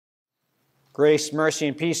Grace, mercy,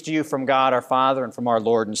 and peace to you from God our Father and from our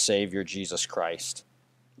Lord and Savior, Jesus Christ.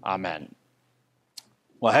 Amen.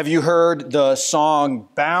 Well, have you heard the song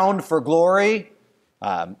Bound for Glory?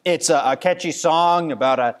 It's a catchy song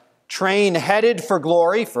about a train headed for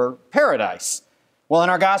glory, for paradise. Well, in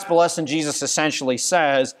our gospel lesson, Jesus essentially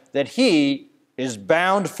says that he is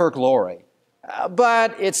bound for glory.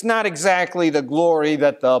 But it's not exactly the glory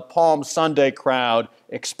that the Palm Sunday crowd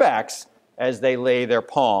expects as they lay their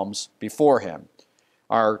palms before him.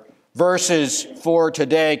 Our verses for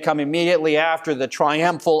today come immediately after the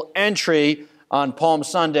triumphal entry on Palm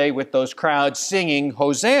Sunday with those crowds singing,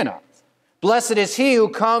 Hosanna. Blessed is he who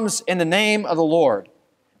comes in the name of the Lord.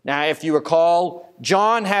 Now, if you recall,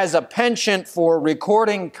 John has a penchant for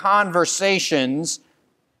recording conversations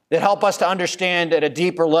that help us to understand at a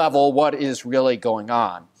deeper level what is really going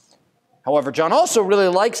on. However, John also really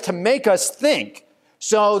likes to make us think.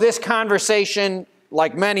 So this conversation,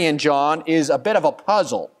 like many in John, is a bit of a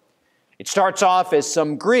puzzle. It starts off as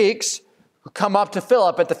some Greeks who come up to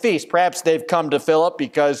Philip at the feast. Perhaps they've come to Philip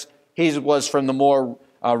because he was from the more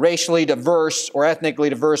racially diverse or ethnically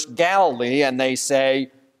diverse Galilee, and they say,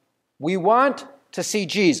 "We want to see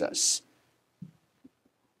Jesus."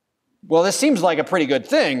 Well, this seems like a pretty good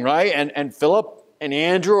thing, right? And Philip and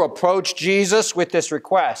Andrew approach Jesus with this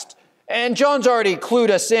request. And John's already clued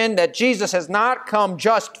us in that Jesus has not come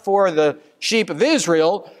just for the sheep of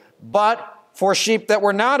Israel, but for sheep that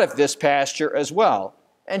were not of this pasture as well.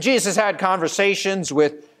 And Jesus had conversations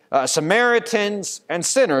with Samaritans and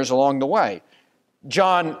sinners along the way.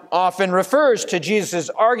 John often refers to Jesus'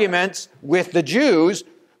 arguments with the Jews,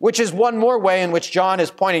 which is one more way in which John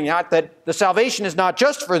is pointing out that the salvation is not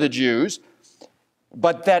just for the Jews,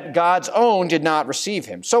 but that God's own did not receive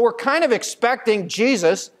him. So we're kind of expecting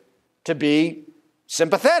Jesus to be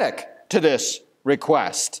sympathetic to this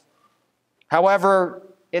request. However,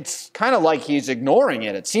 it's kind of like he's ignoring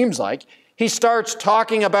it seems like. He starts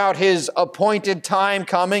talking about his appointed time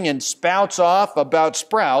coming and spouts off about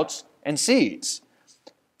sprouts and seeds.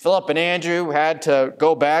 Philip and Andrew had to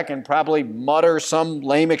go back and probably mutter some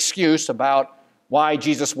lame excuse about why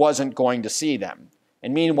Jesus wasn't going to see them.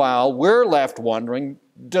 And meanwhile, we're left wondering,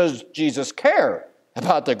 does Jesus care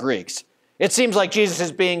about the Greeks? It seems like Jesus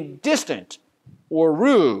is being distant or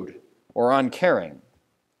rude or uncaring.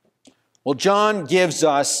 Well, John gives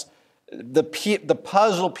us the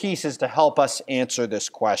puzzle pieces to help us answer this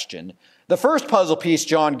question. The first puzzle piece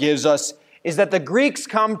John gives us is that the Greeks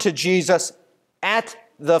come to Jesus at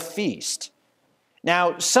the feast.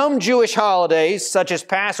 Now, some Jewish holidays, such as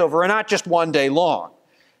Passover, are not just one day long.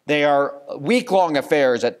 They are week-long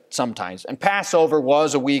affairs at sometimes, and Passover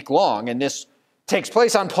was a week long, and this takes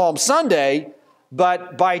place on Palm Sunday,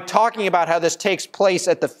 but by talking about how this takes place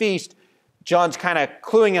at the feast, John's kind of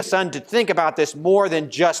cluing us in to think about this more than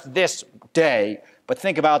just this day, but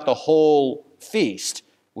think about the whole feast,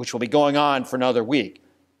 which will be going on for another week.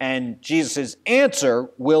 And Jesus' answer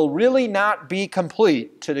will really not be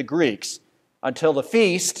complete to the Greeks until the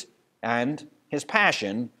feast and his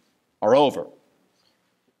passion are over.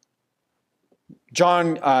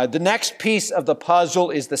 John, the next piece of the puzzle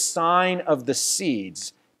is the sign of the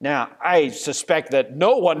seeds. Now, I suspect that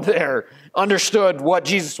no one there understood what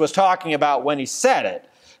Jesus was talking about when he said it.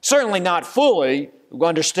 Certainly not fully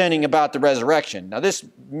understanding about the resurrection. Now, this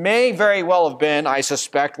may very well have been, I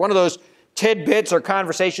suspect, one of those tidbits or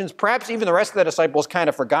conversations, perhaps even the rest of the disciples kind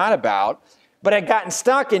of forgot about, but had gotten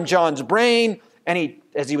stuck in John's brain, and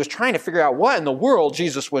as he was trying to figure out what in the world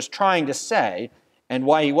Jesus was trying to say, and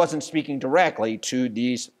why he wasn't speaking directly to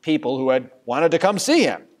these people who had wanted to come see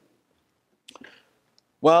him.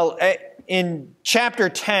 Well, in chapter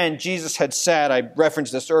 10, Jesus had said, I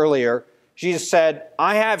referenced this earlier, Jesus said,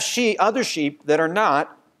 "I have other sheep that are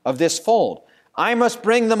not of this fold. I must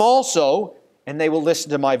bring them also, and they will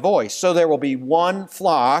listen to my voice. So there will be one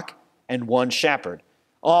flock and one shepherd."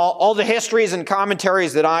 All the histories and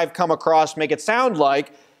commentaries that I've come across make it sound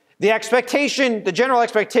like the general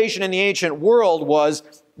expectation in the ancient world was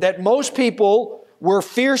that most people were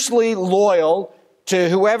fiercely loyal to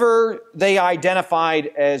whoever they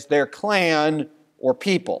identified as their clan or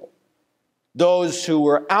people. Those who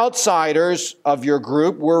were outsiders of your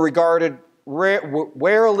group were regarded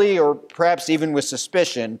warily or perhaps even with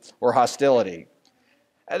suspicion or hostility.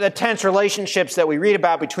 The tense relationships that we read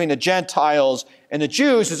about between the Gentiles and the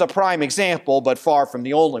Jews is a prime example, but far from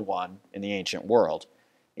the only one in the ancient world.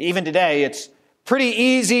 Even today, it's pretty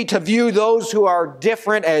easy to view those who are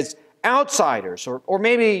different as outsiders or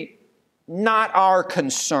maybe not our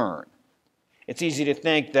concern. It's easy to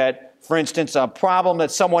think that, for instance, a problem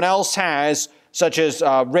that someone else has, such as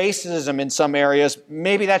racism in some areas,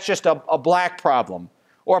 maybe that's just a black problem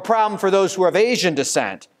or a problem for those who are of Asian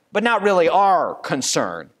descent, but not really our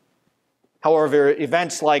concern. However,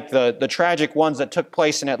 events like the tragic ones that took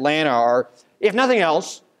place in Atlanta are, if nothing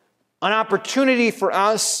else, an opportunity for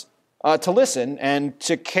us to listen and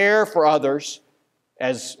to care for others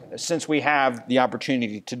since we have the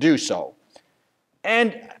opportunity to do so.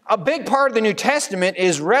 And a big part of the New Testament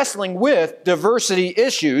is wrestling with diversity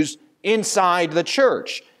issues inside the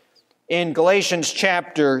church. In Galatians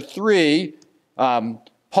chapter 3,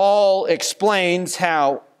 Paul explains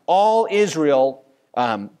how all Israel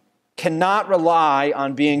cannot rely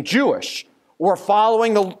on being Jewish or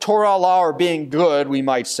following the Torah law or being good, we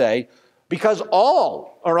might say, because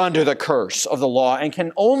all are under the curse of the law and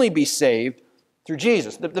can only be saved through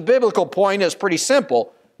Jesus. The biblical point is pretty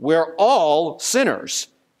simple. We're all sinners,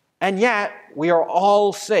 and yet we are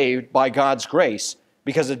all saved by God's grace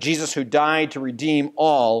because of Jesus who died to redeem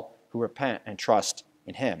all who repent and trust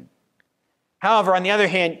in him. However, on the other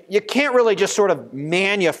hand, you can't really just sort of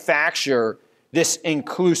manufacture this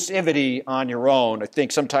inclusivity on your own. I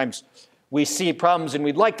think sometimes we see problems and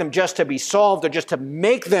we'd like them just to be solved or just to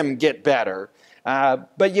make them get better.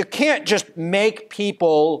 But you can't just make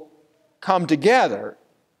people come together.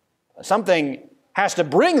 Something has to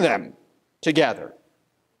bring them together.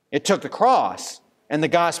 It took the cross and the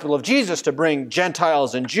gospel of Jesus to bring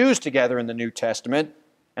Gentiles and Jews together in the New Testament.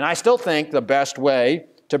 And I still think the best way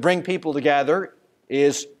to bring people together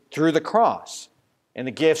is through the cross and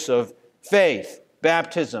the gifts of faith,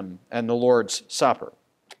 baptism, and the Lord's Supper.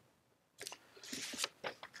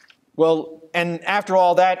 Well, and after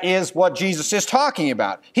all, that is what Jesus is talking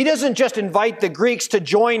about. He doesn't just invite the Greeks to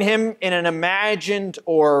join him in an imagined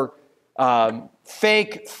or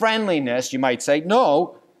fake friendliness, you might say.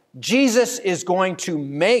 No, Jesus is going to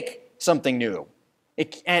make something new.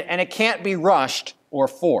 And it can't be rushed or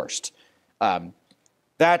forced.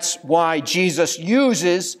 That's why Jesus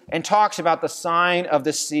uses and talks about the sign of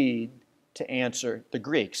the seed to answer the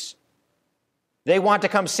Greeks. They want to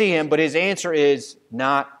come see him, but his answer is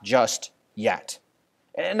not just yet.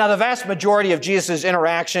 Now, the vast majority of Jesus'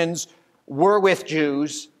 interactions were with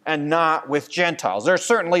Jews and not with Gentiles. There are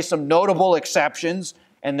certainly some notable exceptions,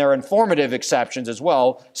 and there are informative exceptions as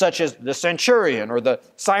well, such as the centurion or the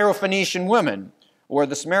Syrophoenician woman or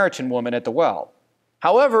the Samaritan woman at the well.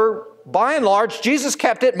 However, by and large, Jesus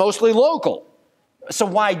kept it mostly local. So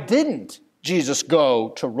why didn't Jesus go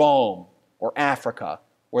to Rome or Africa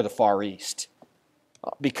or the Far East?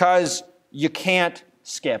 Because you can't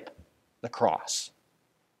skip the cross.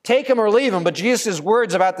 Take him or leave him, but Jesus'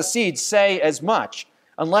 words about the seed say as much.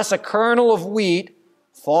 Unless a kernel of wheat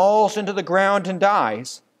falls into the ground and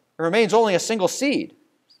dies, it remains only a single seed.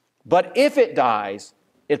 But if it dies,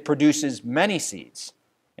 it produces many seeds.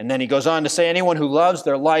 And then he goes on to say, anyone who loves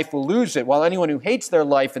their life will lose it, while anyone who hates their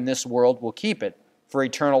life in this world will keep it for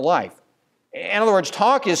eternal life. In other words,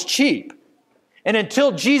 talk is cheap. And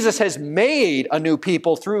until Jesus has made a new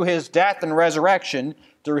people through his death and resurrection,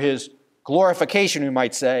 through his glorification, we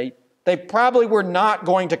might say, they probably were not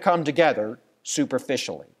going to come together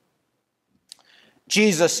superficially.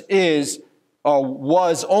 Jesus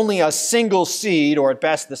was only a single seed, or at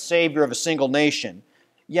best the Savior of a single nation.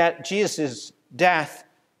 Yet Jesus' death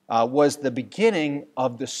was the beginning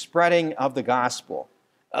of the spreading of the gospel.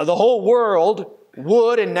 The whole world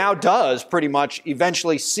would and now does pretty much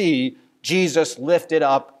eventually see Jesus lifted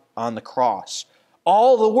up on the cross.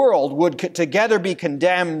 All the world would together be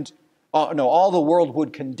condemned. All the world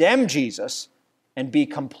would condemn Jesus and be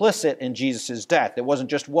complicit in Jesus' death. It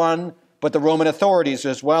wasn't just one, but the Roman authorities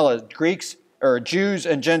as well as Greeks or Jews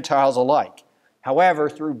and Gentiles alike. However,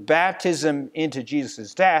 through baptism into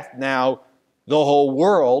Jesus' death, now the whole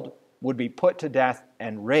world would be put to death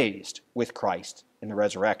and raised with Christ in the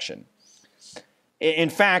resurrection.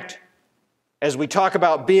 In fact, as we talk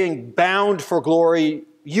about being bound for glory,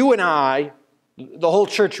 you and I, the whole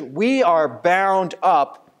church, we are bound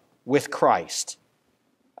up with Christ.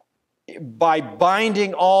 By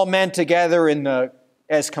binding all men together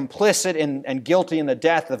as complicit and guilty in the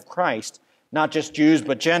death of Christ, not just Jews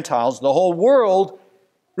but Gentiles, the whole world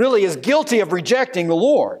really is guilty of rejecting the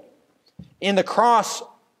Lord. In the cross,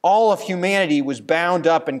 all of humanity was bound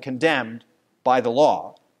up and condemned by the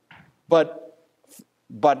law. But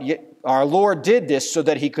our Lord did this so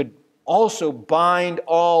that he could also bind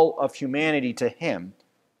all of humanity to him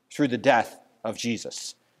through the death of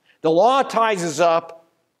Jesus. The law ties us up,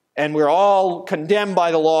 and we're all condemned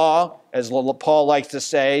by the law, as Paul likes to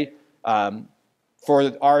say,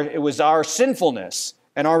 it was our sinfulness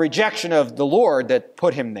and our rejection of the Lord that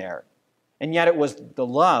put him there. And yet it was the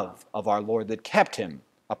love of our Lord that kept him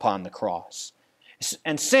upon the cross.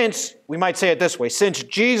 And since, we might say it this way, since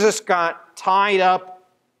Jesus got tied up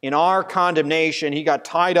in our condemnation. He got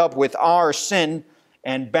tied up with our sin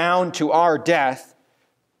and bound to our death.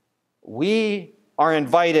 We are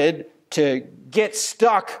invited to get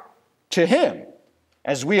stuck to him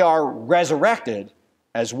as we are resurrected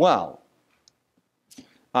as well.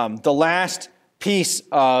 The last piece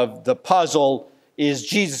of the puzzle is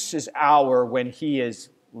Jesus' hour when he is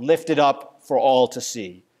lifted up for all to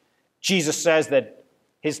see. Jesus says that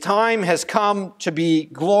his time has come to be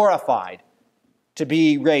glorified, to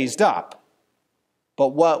be raised up. But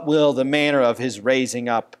what will the manner of his raising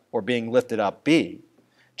up or being lifted up be?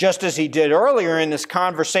 Just as he did earlier in this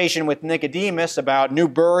conversation with Nicodemus about new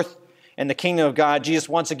birth and the kingdom of God, Jesus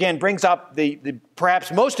once again brings up the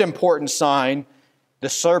perhaps most important sign, the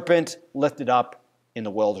serpent lifted up in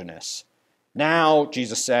the wilderness. Now,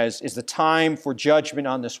 Jesus says, is the time for judgment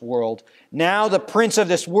on this world. Now the prince of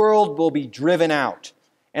this world will be driven out.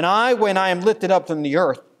 And I, when I am lifted up from the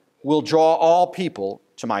earth, will draw all people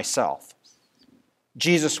to myself.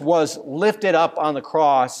 Jesus was lifted up on the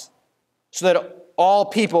cross so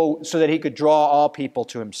that he could draw all people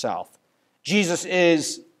to himself. Jesus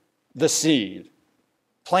is the seed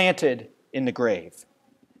planted in the grave.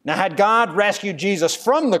 Now, had God rescued Jesus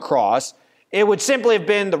from the cross, it would simply have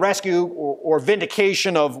been the rescue or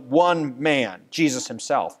vindication of one man, Jesus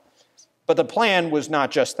himself. But the plan was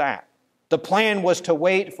not just that. The plan was to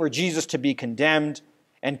wait for Jesus to be condemned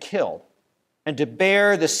and killed, and to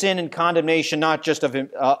bear the sin and condemnation not just of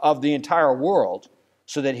the entire world,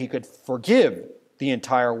 so that he could forgive the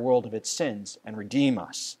entire world of its sins and redeem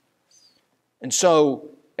us. And so,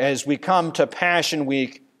 as we come to Passion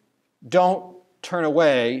Week, don't turn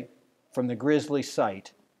away from the grisly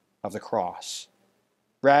sight of the cross.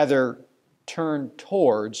 Rather, turn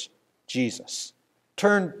towards Jesus.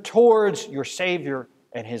 Turn towards your Savior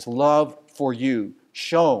and his love for you,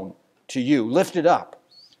 shown to you, lifted up.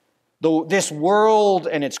 Though this world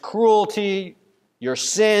and its cruelty, your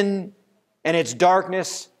sin and its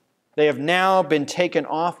darkness, they have now been taken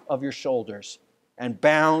off of your shoulders and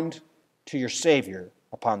bound to your Savior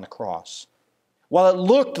upon the cross. While it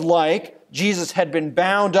looked like Jesus had been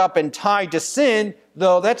bound up and tied to sin,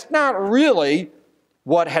 though that's not really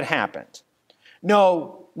what had happened.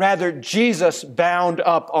 No, rather, Jesus bound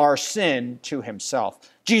up our sin to himself.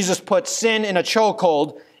 Jesus put sin in a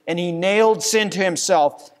chokehold, and he nailed sin to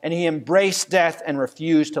himself, and he embraced death and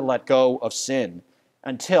refused to let go of sin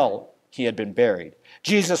until he had been buried.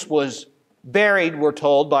 Jesus was buried, we're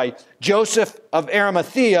told, by Joseph of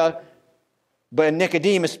Arimathea, by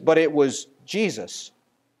Nicodemus, but it was Jesus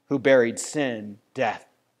who buried sin, death,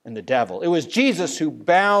 and the devil. It was Jesus who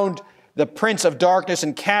bound the prince of darkness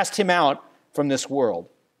and cast him out from this world.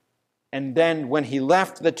 And then when he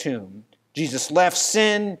left the tomb, Jesus left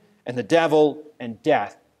sin and the devil and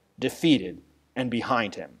death defeated and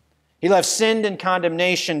behind him. He left sin and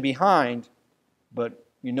condemnation behind, but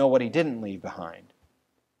you know what he didn't leave behind?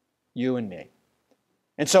 You and me.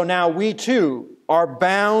 And so now we too are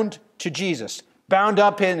bound to Jesus, bound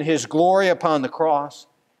up in his glory upon the cross,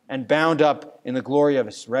 and bound up in the glory of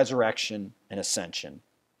his resurrection and ascension.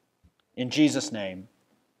 In Jesus' name,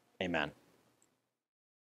 amen.